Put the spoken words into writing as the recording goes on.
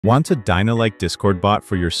Want a Dyno-like Discord bot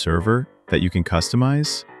for your server that you can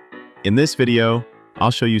customize? In this video, I'll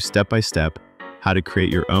show you step-by-step how to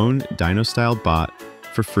create your own Dyno-style bot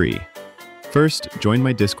for free. First, join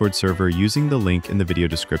my Discord server using the link in the video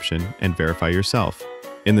description and verify yourself.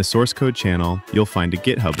 In the source code channel, you'll find a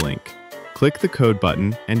GitHub link. Click the code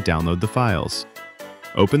button and download the files.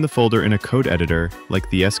 Open the folder in a code editor like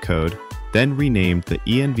the S code, then rename the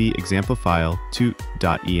env example file to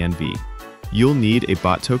 .env. You'll need a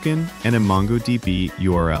bot token and a MongoDB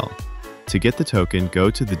URL. To get the token,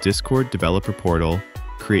 go to the Discord developer portal,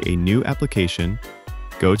 create a new application,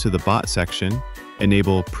 go to the bot section,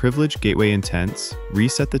 enable privilege gateway intents,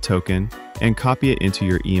 reset the token, and copy it into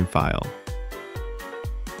your EM file.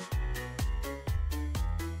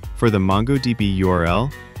 For the MongoDB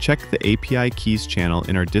URL, check the API keys channel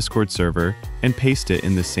in our Discord server and paste it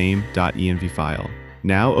in the same .env file.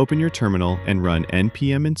 Now open your terminal and run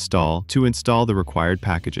npm install to install the required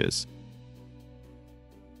packages.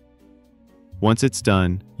 Once it's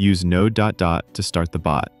done, use node ... to start the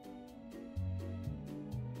bot.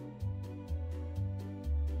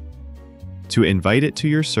 To invite it to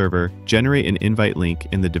your server, generate an invite link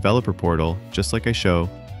in the developer portal, just like I show,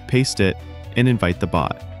 paste it, and invite the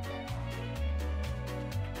bot.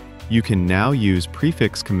 You can now use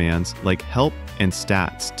prefix commands like help and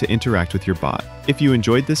stats to interact with your bot. If you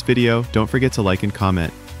enjoyed this video, don't forget to like and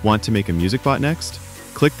comment. Want to make a music bot next?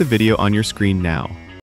 Click the video on your screen now.